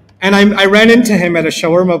 And I ran into him at a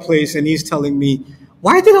shawarma place, and he's telling me,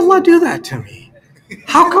 why did Allah do that to me?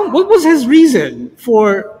 How come? What was his reason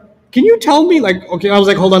for... Can you tell me? Okay, I was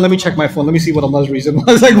like, hold on, let me check my phone. Let me see what Allah's reason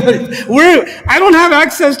was. I don't have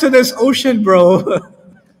access to this ocean, bro.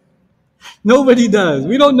 Nobody does.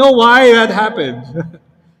 We don't know why that happened.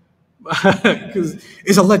 Because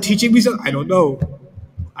is Allah teaching me something? I don't know.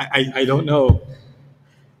 I don't know.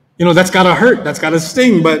 That's gotta hurt. That's gotta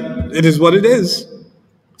sting. But it is what it is.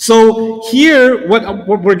 So here, what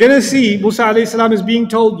we're gonna see, Musa alayhi salam is being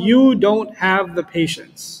told, you don't have the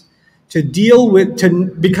patience to deal with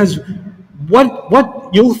because what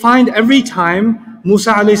you'll find every time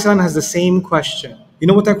Musa alayhi salam has the same question. You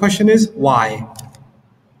know what that question is? Why?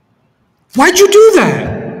 Why'd you do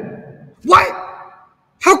that? Why?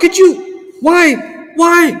 How could you? Why?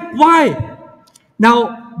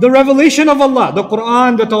 Now, the revelation of Allah, the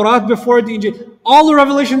Quran, the Torah before the Injil, all the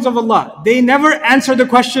revelations of Allah, they never answer the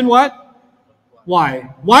question, what?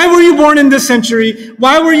 Why? Why were you born in this century?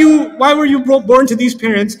 Why were you born to these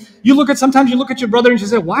parents? Sometimes you look at your brother and you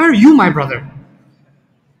say, why are you my brother?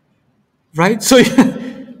 Right? So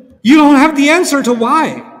you don't have the answer to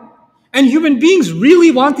why. And human beings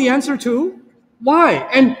really want the answer to why.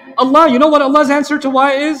 And Allah, you know what Allah's answer to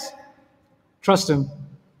why is? Trust Him.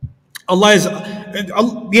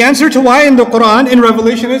 The answer to why in the Quran, in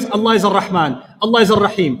Revelation is Allah is Ar-Rahman, Allah is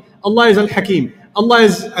Ar-Rahim, Allah is Al-Hakim, Allah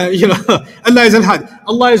is, Allah is Al-Had,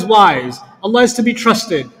 Allah is wise, Allah is to be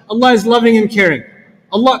trusted, Allah is loving and caring.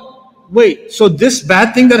 Wait, so this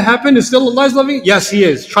bad thing that happened is still Allah is loving? Yes, He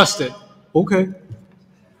is. Trust it. Okay.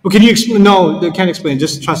 Well, can you explain? No, they can't explain.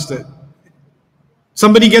 Just trust it.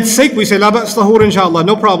 Somebody gets sick, we say, La ba's tahur inshallah,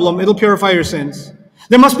 no problem, it'll purify your sins.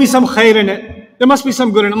 There must be some khair in it. There must be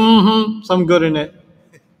some good in it. Some good in it.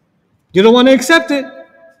 You don't want to accept it.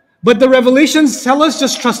 But the revelations tell us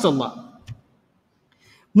just trust Allah.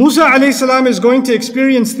 Musa alayhi salam is going to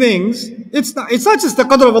experience things. It's not just the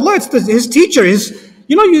qadr of Allah, it's his teacher.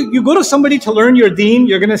 You go to somebody to learn your deen,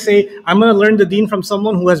 you're going to say, I'm going to learn the deen from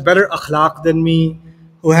someone who has better akhlaq than me,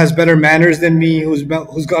 who has better manners than me, who's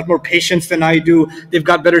got more patience than I do, they've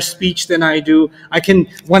got better speech than I do.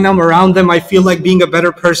 When I'm around them, I feel like being a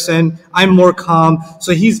better person, I'm more calm.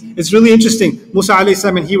 So it's really interesting. Musa alayhi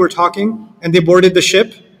salam and he were talking, and they boarded the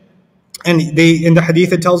ship, and in the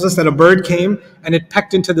hadith it tells us that a bird came and it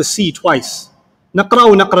pecked into the sea twice.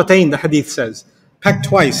 Naqra'u naqratayn, the hadith says. Pecked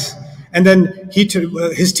twice. And then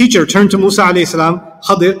his teacher turned to Musa alayhi salam,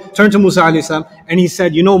 Khadir turned to Musa alayhi salam, and he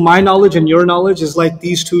said, my knowledge and your knowledge is like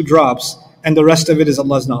these two drops, and the rest of it is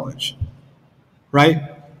Allah's knowledge. Right?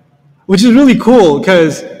 Which is really cool,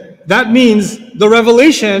 because that means the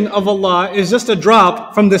revelation of Allah is just a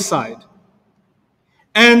drop from this side.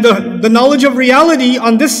 And the knowledge of reality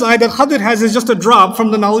on this side that Khadir has is just a drop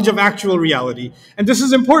from the knowledge of actual reality. And this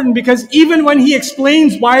is important because even when he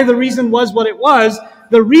explains why the reason was what it was,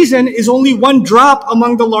 the reason is only one drop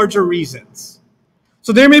among the larger reasons.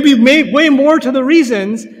 So there may be way more to the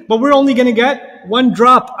reasons, but we're only going to get one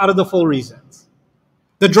drop out of the full reasons.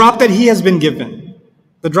 The drop that he has been given.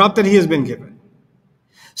 The drop that he has been given.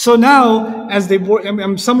 So now, as they board,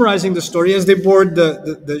 I'm summarizing the story, as they board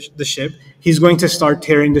the ship, he's going to start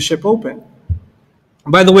tearing the ship open.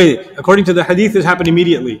 By the way, according to the hadith, this happened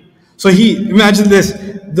immediately. So imagine this,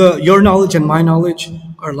 your knowledge and my knowledge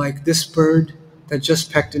are like this bird that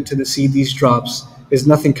just pecked into the sea. These drops is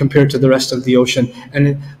nothing compared to the rest of the ocean.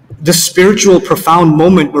 And this spiritual, profound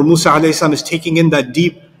moment where Musa alayhi salam is taking in that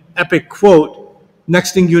deep, epic quote,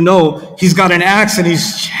 next thing you know, he's got an axe and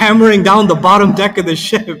he's hammering down the bottom deck of the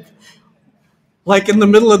ship. Like in the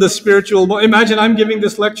middle of the spiritual moment. Imagine I'm giving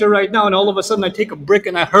this lecture right now and all of a sudden I take a brick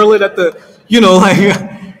and I hurl it at the,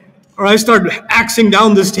 or I start axing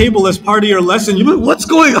down this table as part of your lesson. You're like, what's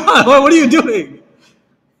going on? What are you doing?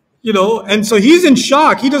 And so he's in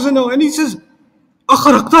shock. He doesn't know. And he says,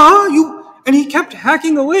 and he kept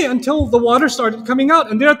hacking away until the water started coming out.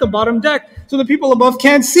 And they're at the bottom deck. So the people above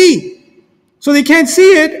can't see. So they can't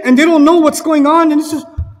see it, and they don't know what's going on. And he says,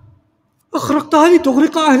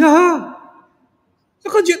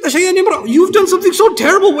 you've done something so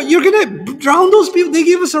terrible. You're going to drown those people. They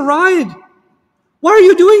gave us a ride. Why are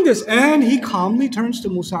you doing this? And he calmly turns to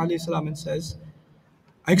Musa alayhi salam and says,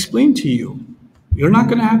 I explained to you, you're not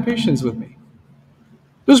going to have patience with me.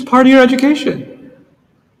 This is part of your education.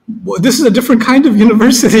 Well, this is a different kind of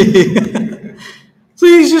university. So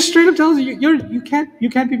he just straight up tells you, you can't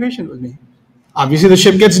be patient with me. Obviously, the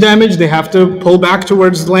ship gets damaged. They have to pull back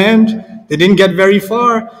towards land. They didn't get very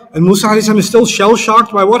far. And Musa alayhi salam is still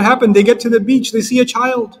shell-shocked by what happened. They get to the beach. They see a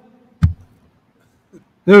child.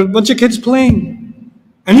 There are a bunch of kids playing.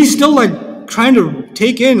 And he's still trying to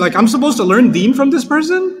take in, I'm supposed to learn deen from this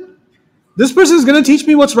person? This person is going to teach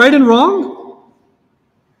me what's right and wrong?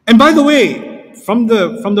 And by the way, from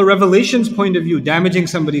the revelation's point of view, damaging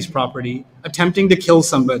somebody's property, attempting to kill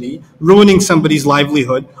somebody, ruining somebody's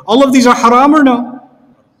livelihood, all of these are haram or no?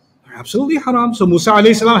 They're absolutely haram. So Musa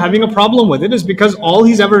alayhi salam having a problem with it is because all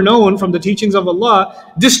he's ever known from the teachings of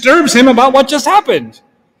Allah disturbs him about what just happened.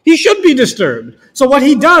 He should be disturbed. So what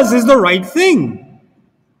he does is the right thing.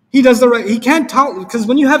 He does the right, he can't talk, because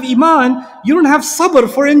when you have iman, you don't have sabr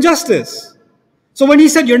for injustice. So when he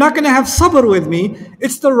said, you're not going to have sabr with me,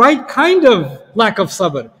 it's the right kind of lack of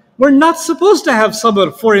sabr. We're not supposed to have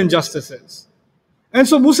sabr for injustices. And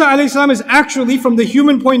so Musa alayhi salam is actually, from the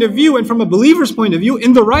human point of view and from a believer's point of view,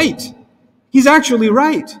 in the right. He's actually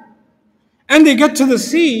right. And they get to the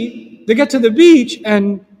sea, they get to the beach,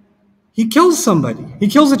 and he kills somebody. He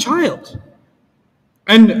kills a child.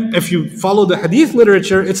 And if you follow the hadith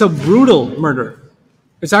literature, it's a brutal murder.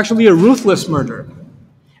 It's actually a ruthless murder.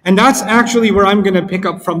 And that's actually where I'm going to pick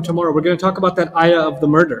up from tomorrow. We're going to talk about that ayah of the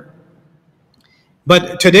murder.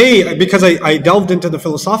 But today, because I delved into the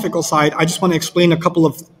philosophical side, I just want to explain a couple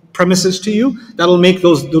of premises to you that'll make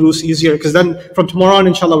those durus easier. Because then from tomorrow on,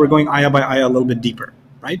 inshallah, we're going ayah by ayah a little bit deeper,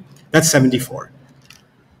 right? That's 74.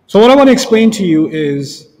 So what I want to explain to you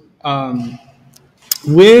is,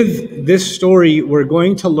 with this story, we're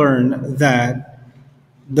going to learn that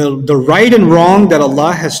the right and wrong that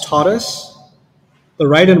Allah has taught us,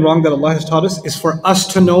 is for us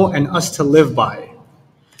to know and us to live by.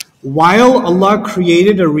 While Allah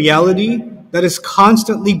created a reality that is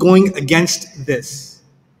constantly going against this.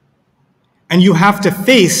 And you have to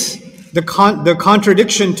face the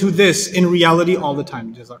contradiction to this in reality all the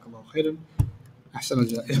time. Jazakallah khairan.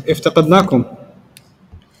 Iftaqadnakum.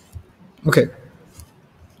 Okay.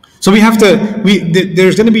 So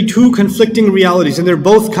there's going to be two conflicting realities, and they're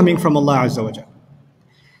both coming from Allah Azza wa Jalla.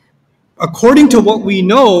 According to what we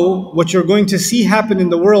know, what you're going to see happen in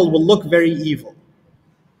the world will look very evil.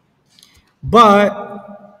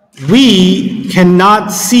 But we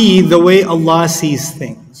cannot see the way Allah sees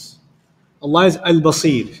things. Allah is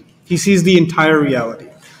al-Basir. He sees the entire reality.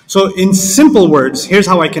 So in simple words, here's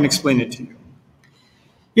how I can explain it to you.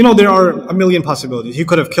 There are a million possibilities. He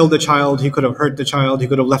could have killed the child. He could have hurt the child. He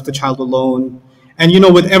could have left the child alone. And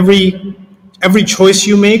with every choice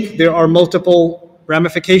you make, there are multiple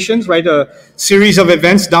ramifications, right? A series of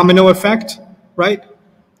events, domino effect, right?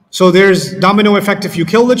 So there's domino effect if you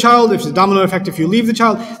kill the child. There's a domino effect if you leave the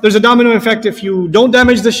child. There's a domino effect if you don't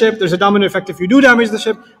damage the ship. There's a domino effect if you do damage the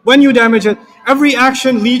ship. When you damage it, every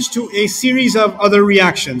action leads to a series of other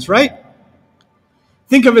reactions, right?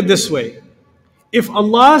 Think of it this way. If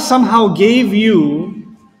Allah somehow gave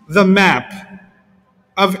you the map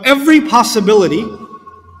of every possibility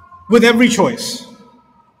with every choice.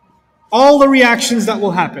 All the reactions that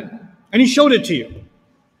will happen. And he showed it to you.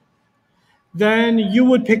 Then you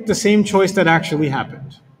would pick the same choice that actually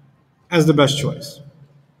happened as the best choice.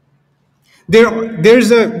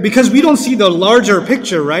 Because we don't see the larger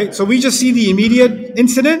picture, right? So we just see the immediate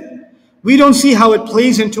incident. We don't see how it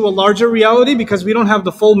plays into a larger reality because we don't have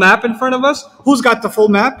the full map in front of us. Who's got the full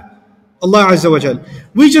map? Allah Azza wa Jal.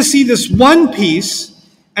 We just see this one piece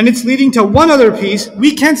and it's leading to one other piece.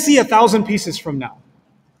 We can't see 1,000 pieces from now.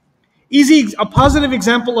 A positive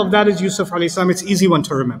example of that is Yusuf alayhi salam. It's an easy one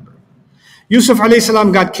to remember. Yusuf alayhi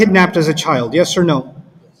salam got kidnapped as a child, yes or no?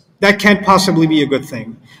 That can't possibly be a good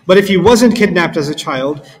thing. But if he wasn't kidnapped as a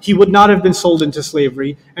child, he would not have been sold into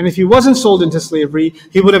slavery. And if he wasn't sold into slavery,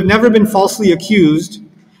 he would have never been falsely accused.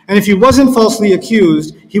 And if he wasn't falsely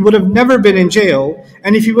accused, he would have never been in jail.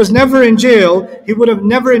 And if he was never in jail, he would have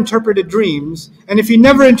never interpreted dreams. And if he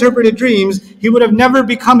never interpreted dreams, he would have never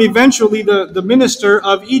become eventually the minister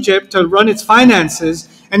of Egypt to run its finances.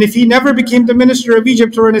 And if he never became the minister of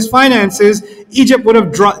Egypt to run his finances, Egypt would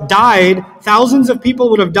have died. Thousands of people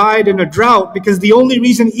would have died in a drought because the only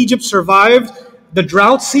reason Egypt survived the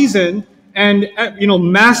drought season and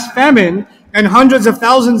mass famine and hundreds of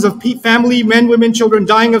thousands of family, men, women, children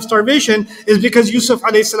dying of starvation is because Yusuf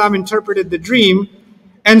alayhi salam interpreted the dream.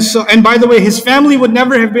 And by the way, his family would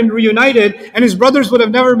never have been reunited and his brothers would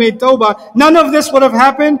have never made tawbah. None of this would have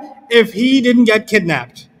happened if he didn't get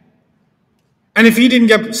kidnapped. And if he didn't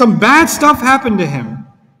get, some bad stuff happened to him.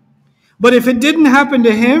 But if it didn't happen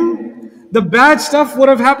to him, the bad stuff would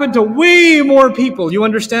have happened to way more people. You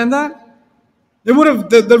understand that? It would have,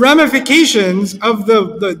 the ramifications of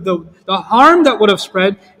the harm that would have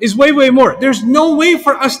spread is way, way more. There's no way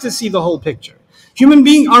for us to see the whole picture.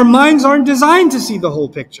 Our minds aren't designed to see the whole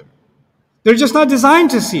picture. They're just not designed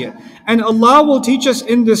to see it. And Allah will teach us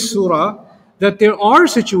in this surah that there are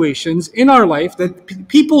situations in our life that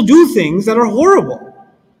people do things that are horrible.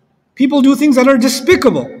 People do things that are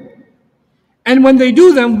despicable. And when they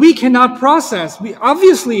do them, we cannot process.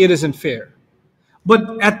 Obviously, it isn't fair.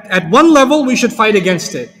 But at one level, we should fight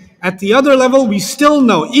against it. At the other level, we still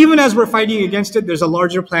know, even as we're fighting against it, there's a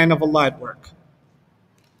larger plan of Allah at work.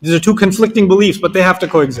 These are two conflicting beliefs, but they have to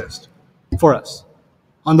coexist for us.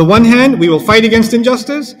 On the one hand, we will fight against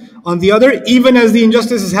injustice. On the other, even as the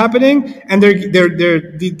injustice is happening and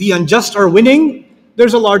the unjust are winning,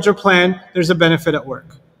 there's a larger plan, there's a benefit at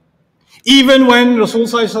work. Even when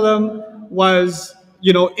Rasulullah was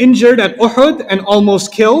injured at Uhud and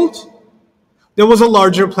almost killed, there was a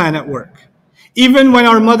larger plan at work. Even when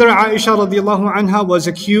our mother Aisha radiallahu anha was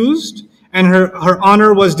accused and her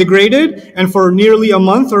honor was degraded, and for nearly a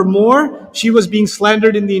month or more, she was being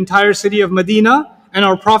slandered in the entire city of Medina, and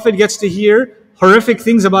our Prophet gets to hear horrific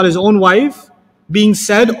things about his own wife being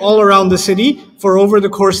said all around the city for over the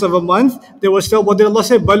course of a month. There was still, what did Allah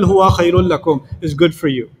say? بَلْ هُوَ خَيْرٌ لَكُمْ, is good for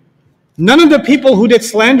you. None of the people who did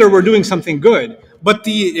slander were doing something good, but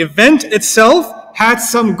the event itself had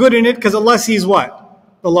some good in it because Allah sees what?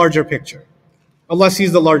 The larger picture. Allah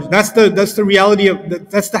sees the large. That's the reality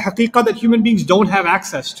that's the haqiqah that human beings don't have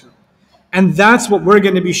access to. And that's what we're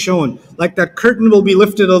going to be shown. Like that curtain will be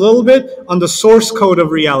lifted a little bit on the source code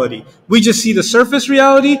of reality. We just see the surface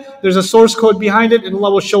reality. There's a source code behind it, and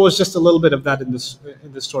Allah will show us just a little bit of that in this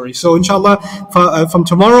story. So inshallah, from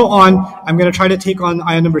tomorrow on, I'm going to try to take on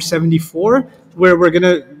ayah number 74, where we're going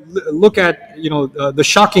to look at the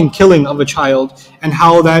shocking killing of a child and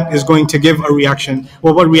how that is going to give a reaction,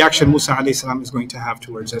 or what reaction Musa alayhi salam is going to have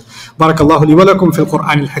towards it. Barakallahu li wa lakum fil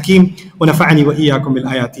Qur'an al-Hakim wa nafa'ani wa iyyakum bil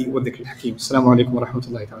ayati wa dhikr al-Hakim. Assalamu alaikum wa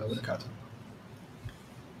rahmatullahi wa barakatuh.